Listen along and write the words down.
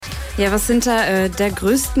Ja, was hinter der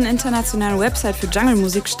größten internationalen Website für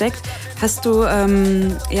Jungle-Musik steckt, hast du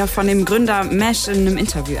ja von dem Gründer Mesh in einem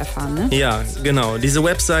Interview erfahren, ne? Ja, genau. Diese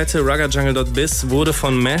Webseite Raggajungle.biz wurde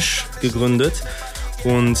von Mesh gegründet.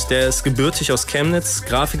 Und der ist gebürtig aus Chemnitz,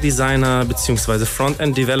 Grafikdesigner bzw.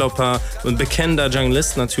 Frontend-Developer und bekennender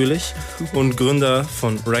Junglist natürlich und Gründer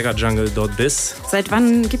von Raggajungle.biz. Seit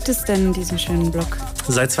wann gibt es denn diesen schönen Blog?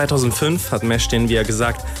 Seit 2005 hat Mesh den, wie er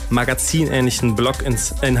gesagt, magazinähnlichen Blog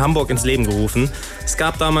in Hamburg ins Leben gerufen. Es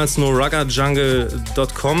gab damals nur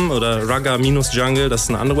Raggajungle.com oder Ragga-Jungle, das ist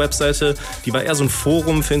eine andere Webseite. Die war eher so ein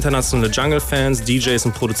Forum für internationale Jungle-Fans, DJs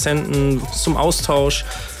und Produzenten zum Austausch.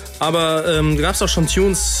 Aber da gab es auch schon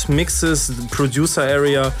Tunes, Mixes, Producer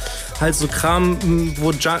Area, halt so Kram,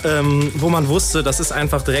 wo man wusste, das ist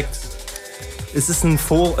einfach direkt, es ist ein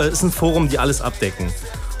Forum, die alles abdecken.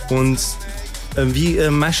 Und wie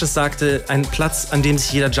Mesh sagte, ein Platz, an dem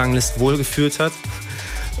sich jeder Junglist wohlgefühlt hat.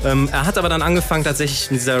 Er hat aber dann angefangen,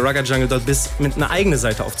 tatsächlich in dieser Raggajungle.biz mit einer eigenen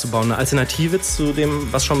Seite aufzubauen, eine Alternative zu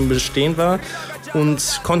dem, was schon bestehend war.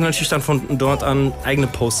 Und konnte natürlich dann von dort an eigene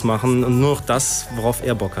Posts machen und nur noch das, worauf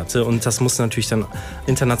er Bock hatte. Und das musste natürlich dann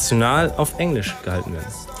international auf Englisch gehalten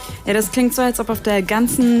werden. Ja, das klingt so, als ob auf der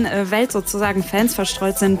ganzen Welt sozusagen Fans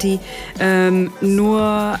verstreut sind, die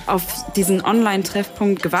nur auf diesen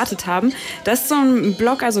Online-Treffpunkt gewartet haben. Das ist so ein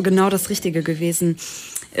Blog also genau das Richtige gewesen.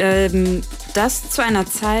 Das zu einer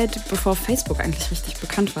Zeit, bevor Facebook eigentlich richtig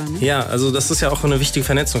bekannt war, ne? Ja, also das ist ja auch eine wichtige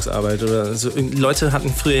Vernetzungsarbeit. Also Leute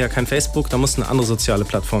hatten früher ja kein Facebook, da mussten andere soziale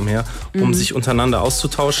Plattformen her, um sich untereinander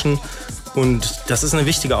auszutauschen. Und das ist eine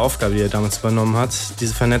wichtige Aufgabe, die er damals übernommen hat,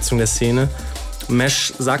 diese Vernetzung der Szene.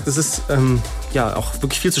 Mesh sagt, es ist ja auch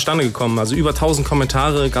wirklich viel zustande gekommen. Also über 1000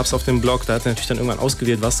 Kommentare gab es auf dem Blog. Da hat er natürlich dann irgendwann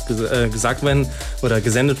ausgewählt, was gesagt werden oder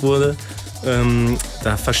gesendet wurde.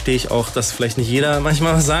 Da verstehe ich auch, dass vielleicht nicht jeder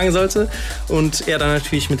manchmal was sagen sollte. Und er dann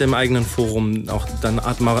natürlich mit dem eigenen Forum auch dann eine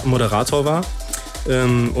Art Moderator war.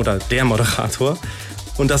 Oder der Moderator.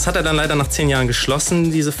 Und das hat er dann leider nach 10 Jahren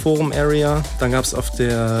geschlossen, diese Forum-Area. Dann gab es auf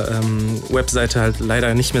der Webseite halt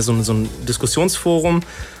leider nicht mehr so ein Diskussionsforum.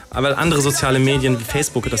 Aber andere soziale Medien wie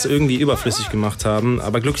Facebook das irgendwie überflüssig gemacht haben.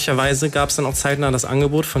 Aber glücklicherweise gab es dann auch zeitnah das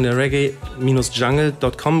Angebot von der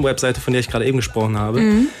Reggae-Jungle.com Webseite, von der ich gerade eben gesprochen habe.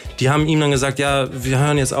 Die haben ihm dann gesagt, ja, wir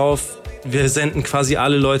hören jetzt auf, wir senden quasi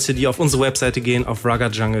alle Leute, die auf unsere Webseite gehen, auf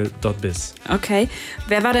Raggajungle.biz. Okay.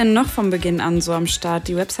 Wer war denn noch von Beginn an so am Start?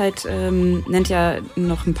 Die Website nennt ja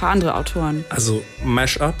noch ein paar andere Autoren. Also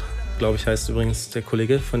Mashup, glaube ich, heißt übrigens der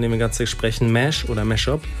Kollege, von dem wir ganz sprechen, Mash oder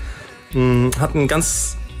Mashup, hat einen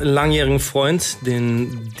ganz langjährigen Freund,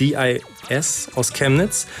 den DIS aus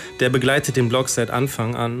Chemnitz, der begleitet den Blog seit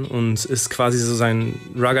Anfang an und ist quasi so sein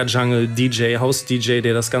Raggajungle-DJ, House-DJ,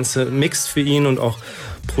 der das Ganze mixt für ihn und auch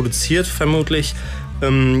produziert vermutlich.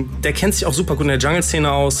 Der kennt sich auch super gut in der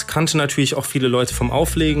Jungle-Szene aus, kannte natürlich auch viele Leute vom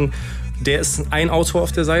Auflegen. Der ist ein Autor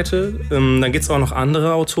auf der Seite, dann gibt es auch noch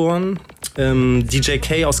andere Autoren. DJ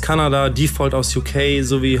K aus Kanada, Default aus UK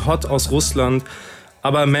sowie Hot aus Russland.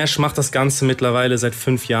 Aber Mesh macht das Ganze mittlerweile seit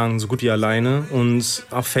 5 Jahren so gut wie alleine. Und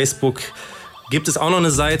auf Facebook gibt es auch noch eine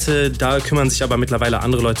Seite, da kümmern sich aber mittlerweile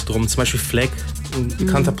andere Leute drum. Zum Beispiel Fleck, ein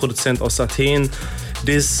bekannter Produzent aus Athen,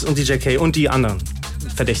 Diz und DJ K und die anderen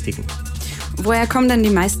Verdächtigen. Woher kommen denn die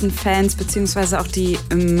meisten Fans bzw. auch die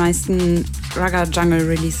meisten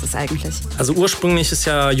Ragga-Jungle-Releases eigentlich? Also ursprünglich ist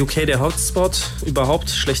ja UK der Hotspot überhaupt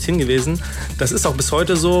schlechthin gewesen. Das ist auch bis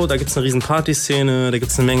heute so. Da gibt es eine riesen Partyszene, da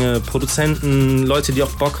gibt es eine Menge Produzenten, Leute, die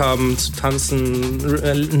auch Bock haben zu tanzen.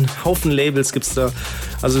 Einen Haufen Labels gibt es da,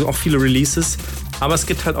 also auch viele Releases. Aber es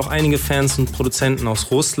gibt halt auch einige Fans und Produzenten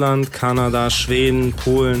aus Russland, Kanada, Schweden,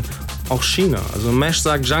 Polen, auch China. Also Mesh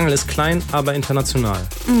sagt, Jungle ist klein, aber international.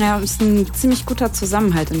 Ja, ist ein ziemlich guter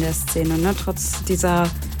Zusammenhalt in der Szene, ne? Trotz dieser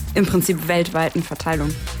im Prinzip weltweiten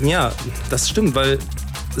Verteilung. Ja, das stimmt, weil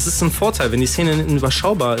es ist ein Vorteil, wenn die Szene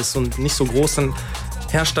überschaubar ist und nicht so groß, dann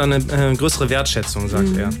herrscht da eine größere Wertschätzung,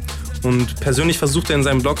 sagt er. Und persönlich versucht er in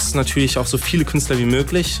seinen Blogs natürlich auch so viele Künstler wie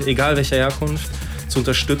möglich, egal welcher Herkunft, zu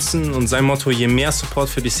unterstützen. Und sein Motto, je mehr Support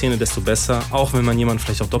für die Szene, desto besser. Auch wenn man jemanden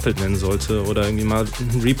vielleicht auch doppelt nennen sollte oder irgendwie mal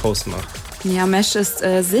einen Repost macht. Ja, Mesh ist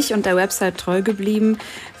sich und der Website treu geblieben,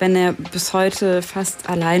 wenn er bis heute fast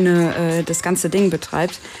alleine das ganze Ding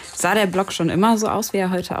betreibt. Sah der Blog schon immer so aus, wie er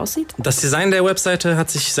heute aussieht? Das Design der Webseite hat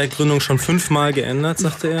sich seit Gründung schon 5-mal geändert,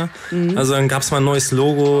 sagte er. Also dann gab es mal ein neues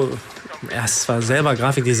Logo. Er ist zwar selber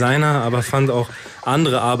Grafikdesigner, aber fand auch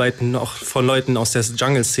andere Arbeiten auch von Leuten aus der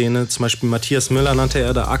Jungle-Szene. Zum Beispiel Matthias Müller nannte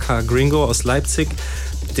er da, aka Gringo aus Leipzig.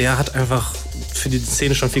 Der hat einfach für die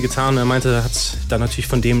Szene schon viel getan. Er meinte, er hat da natürlich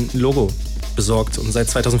von dem Logo besorgt. Und seit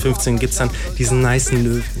 2015 gibt es dann diesen nicen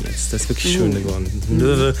Löwen jetzt. Der ist wirklich schön geworden. Ein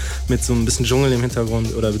Löwe mit so ein bisschen Dschungel im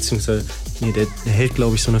Hintergrund oder beziehungsweise, der hält,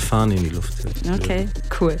 glaube ich, so eine Fahne in die Luft. Okay,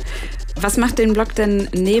 cool. Was macht den Blog denn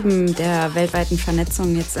neben der weltweiten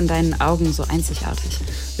Vernetzung jetzt in deinen Augen so einzigartig?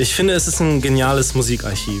 Ich finde, es ist ein geniales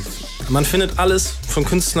Musikarchiv. Man findet alles von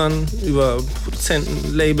Künstlern über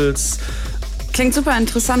Produzenten, Labels. Klingt super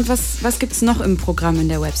interessant. Was gibt es noch im Programm in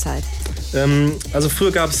der Website? Also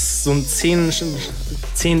früher gab es so ein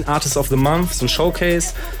 10 Artists of the Month, so ein Showcase.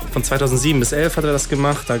 Von 2007 bis 2011 hat er das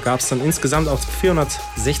gemacht. Da gab es dann insgesamt auch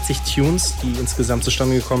 460 Tunes, die insgesamt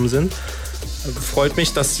zustande gekommen sind. Freut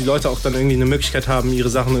mich, dass die Leute auch dann irgendwie eine Möglichkeit haben, ihre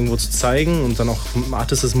Sachen irgendwo zu zeigen und dann auch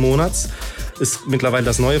Artist des Monats. Ist mittlerweile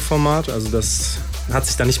das neue Format, also das hat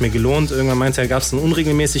sich dann nicht mehr gelohnt. Irgendwann meinte er, gab es dann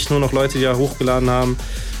unregelmäßig nur noch Leute, die da hochgeladen haben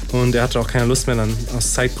und er hatte auch keine Lust mehr dann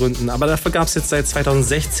aus Zeitgründen. Aber dafür gab es jetzt seit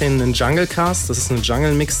 2016 einen Jungle Cast, das ist eine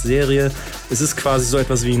Jungle-Mix-Serie. Es ist quasi so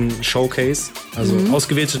etwas wie ein Showcase, also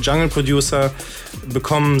ausgewählte Jungle-Producer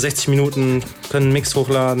bekommen 60 Minuten, können einen Mix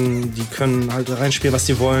hochladen, die können halt reinspielen, was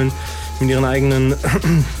sie wollen, mit ihren eigenen,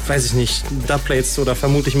 weiß ich nicht, Dubplates oder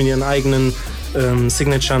vermutlich mit ihren eigenen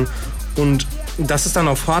Signaturen. Und das ist dann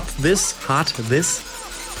auf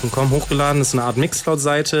hardthis.com hochgeladen. Das ist eine Art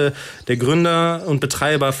Mixcloud-Seite. Der Gründer und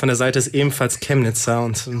Betreiber von der Seite ist ebenfalls Chemnitzer.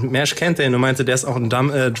 Und Mersch kennt den und meinte, der ist auch ein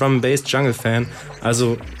Drum-and-Bass-Jungle-Fan.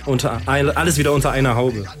 Also alles wieder unter einer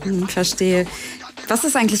Haube. Verstehe. Was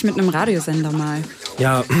ist eigentlich mit einem Radiosender mal?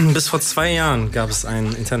 Ja, bis vor 2 Jahren gab es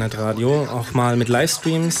ein Internetradio, auch mal mit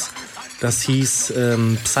Livestreams. Das hieß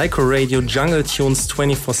Psycho Radio Jungle Tunes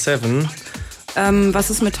 24/7. Was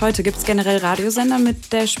ist mit heute? Gibt es generell Radiosender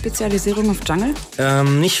mit der Spezialisierung auf Jungle?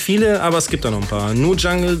 Nicht viele, aber es gibt da noch ein paar.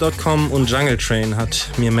 NewJungle.com und Jungle Train hat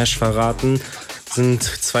mir Mesh verraten. Sind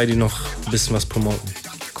 2, die noch ein bisschen was promoten.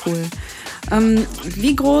 Cool.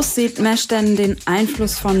 Wie groß sieht Mesh denn den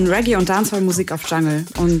Einfluss von Reggae- und Dancehall-Musik auf Jungle?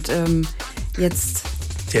 Und jetzt...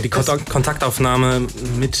 Ja, die Kontaktaufnahme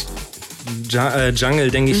mit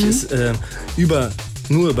Jungle, denke ich, ist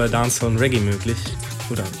nur über Dancehall und Reggae möglich.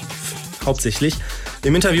 Oder hauptsächlich.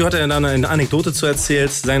 Im Interview hat er dann eine Anekdote zu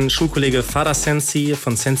erzählt. Sein Schulkollege Father Sensi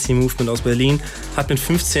von Sensi Movement aus Berlin hat mit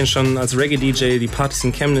 15 schon als Reggae-DJ die Partys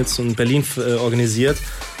in Chemnitz und Berlin organisiert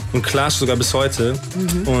und clasht sogar bis heute.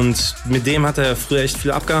 Und mit dem hat er früher echt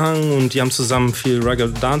viel abgehangen und die haben zusammen viel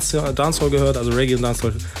Reggae Dancehall gehört, also Reggae und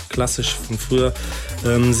Dancehall klassisch von früher.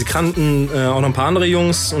 Sie kannten auch noch ein paar andere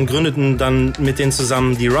Jungs und gründeten dann mit denen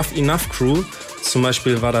zusammen die Rough Enough Crew. Zum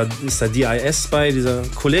Beispiel ist da DIS bei, dieser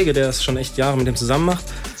Kollege, der das schon echt Jahre mit dem zusammen macht.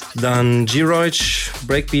 Dann G-Roich,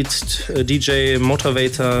 Breakbeat, DJ,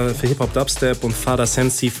 Motivator für Hip-Hop Dubstep und Father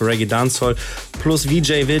Sensi für Reggae Dancehall. Plus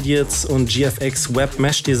VJ Vidiots und GFX Web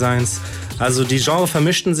Mesh Designs. Also die Genre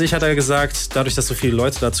vermischten sich, hat er gesagt, dadurch, dass so viele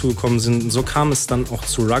Leute dazugekommen sind. So kam es dann auch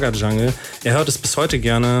zu Raggajungle. Er hört es bis heute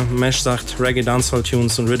gerne. Mesh sagt, Reggae Dancehall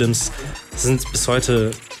Tunes und Rhythms sind bis heute,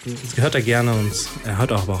 hört er gerne und er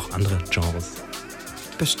hört aber auch andere Genres.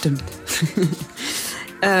 Bestimmt.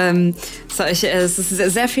 Es ist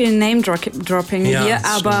sehr viel Name-Dropping hier,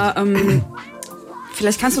 aber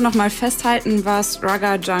vielleicht kannst du noch mal festhalten, was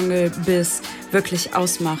Raggajungle.biz wirklich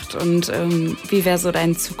ausmacht und wie wäre so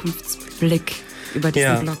dein Zukunftsblick über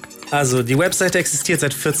diesen Blog? Also die Webseite existiert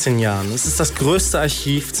seit 14 Jahren. Es ist das größte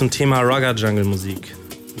Archiv zum Thema Raggajungle-Musik.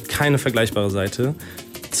 Keine vergleichbare Seite.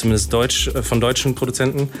 Zumindest von deutschen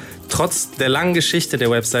Produzenten. Trotz der langen Geschichte der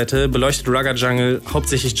Webseite beleuchtet Raggajungle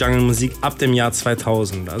hauptsächlich Jungle-Musik ab dem Jahr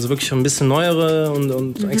 2000. Also wirklich ein bisschen neuere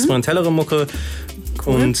und experimentellere Mucke.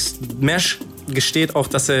 Cool. Und Mesh gesteht auch,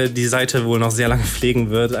 dass er die Seite wohl noch sehr lange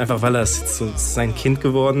pflegen wird, einfach weil er jetzt so sein Kind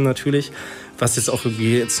geworden natürlich, was jetzt auch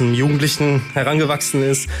irgendwie zum Jugendlichen herangewachsen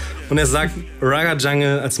ist. Und er sagt,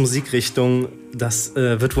 Raggajungle als Musikrichtung, das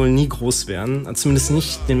wird wohl nie groß werden. Zumindest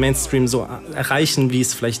nicht den Mainstream so erreichen, wie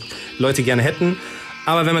es vielleicht Leute gerne hätten.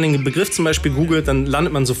 Aber wenn man den Begriff zum Beispiel googelt, dann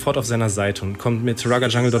landet man sofort auf seiner Seite und kommt mit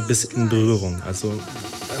Raggajungle.biz in Berührung. Also,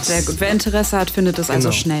 sehr gut. Wer Interesse hat, findet es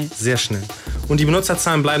also schnell. Sehr schnell. Und die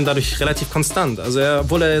Benutzerzahlen bleiben dadurch relativ konstant. Also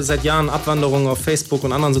obwohl er seit Jahren Abwanderungen auf Facebook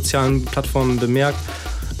und anderen sozialen Plattformen bemerkt,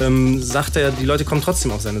 sagt er, die Leute kommen trotzdem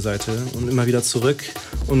auf seine Seite und immer wieder zurück.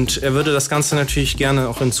 Und er würde das Ganze natürlich gerne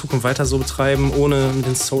auch in Zukunft weiter so betreiben, ohne mit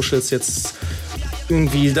den Socials jetzt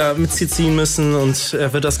irgendwie da mitziehen müssen. Und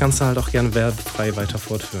er würde das Ganze halt auch gerne werbefrei weiter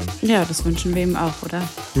fortführen. Ja, das wünschen wir ihm auch, oder?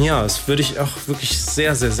 Ja, das würde ich auch wirklich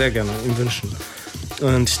sehr, sehr, sehr gerne ihm wünschen.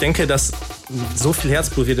 Und ich denke, dass so viel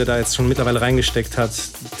Herzblut, wie der da jetzt schon mittlerweile reingesteckt hat,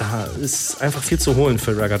 da ist einfach viel zu holen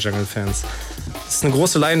für Raggajungle-Fans. Es ist eine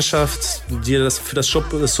große Leidenschaft, die er für das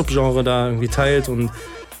Subgenre da irgendwie teilt und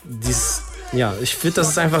dieses Ja, ich finde, das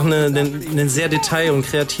ist einfach eine sehr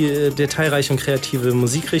detailreiche und kreative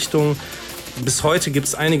Musikrichtung. Bis heute gibt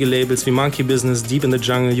es einige Labels wie Monkey Business, Deep in the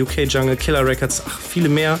Jungle, UK Jungle, Killer Records, viele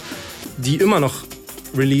mehr, die immer noch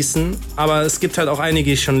releasen. Aber es gibt halt auch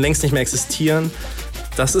einige, die schon längst nicht mehr existieren.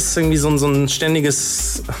 Das ist irgendwie so ein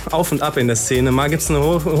ständiges Auf und Ab in der Szene. Mal gibt es eine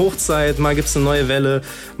Hochzeit, mal gibt es eine neue Welle,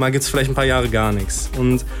 mal gibt es vielleicht ein paar Jahre gar nichts.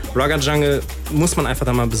 Und Raggajungle muss man einfach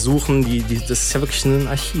da mal besuchen. Das ist ja wirklich ein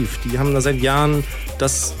Archiv. Die haben da seit Jahren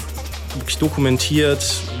das wirklich dokumentiert,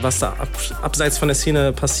 was da abseits von der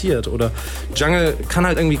Szene passiert. Oder Jungle kann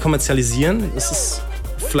halt irgendwie kommerzialisieren. Es ist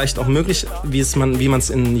vielleicht auch möglich, wie man es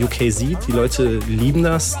in UK sieht. Die Leute lieben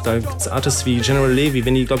das. Da gibt es Artists wie General Levy,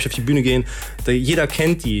 wenn die, glaube ich, auf die Bühne gehen. Jeder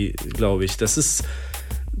kennt die, glaube ich. Das ist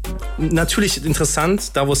natürlich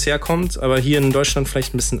interessant, da wo es herkommt, aber hier in Deutschland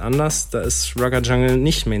vielleicht ein bisschen anders. Da ist Raggajungle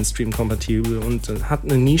nicht Mainstream-kompatibel und hat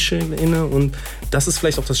eine Nische inne. Und das ist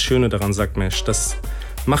vielleicht auch das Schöne daran, sagt Mesh. Das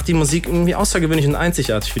macht die Musik irgendwie außergewöhnlich und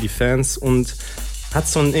einzigartig für die Fans und hat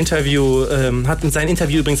sein Interview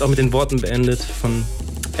übrigens auch mit den Worten beendet von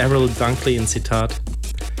Errol Dunkley, ein Zitat: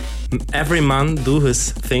 "Every man do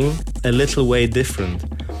his thing a little way different."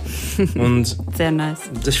 Und sehr nice.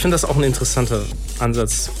 Ich finde das auch ein interessanter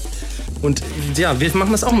Ansatz. Und ja, wir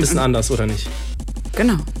machen das auch ein bisschen anders, oder nicht?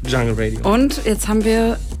 Genau. Jungle Radio. Und jetzt haben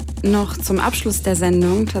wir noch zum Abschluss der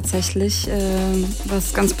Sendung tatsächlich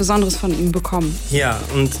was ganz Besonderes von ihm bekommen. Ja,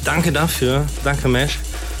 und danke dafür. Danke, Mesh.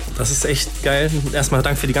 Das ist echt geil. Erstmal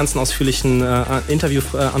danke für die ganzen ausführlichen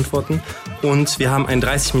Interview-Antworten. Und wir haben einen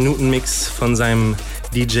 30-Minuten-Mix von seinem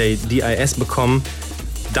DJ DIS bekommen.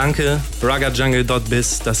 Danke,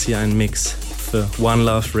 Raggajungle.biz, dass ihr einen Mix für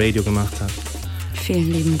OneLoveRadio gemacht habt.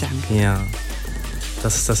 Vielen lieben Dank. Ja,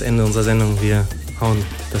 das ist das Ende unserer Sendung. Wir hauen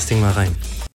das Ding mal rein.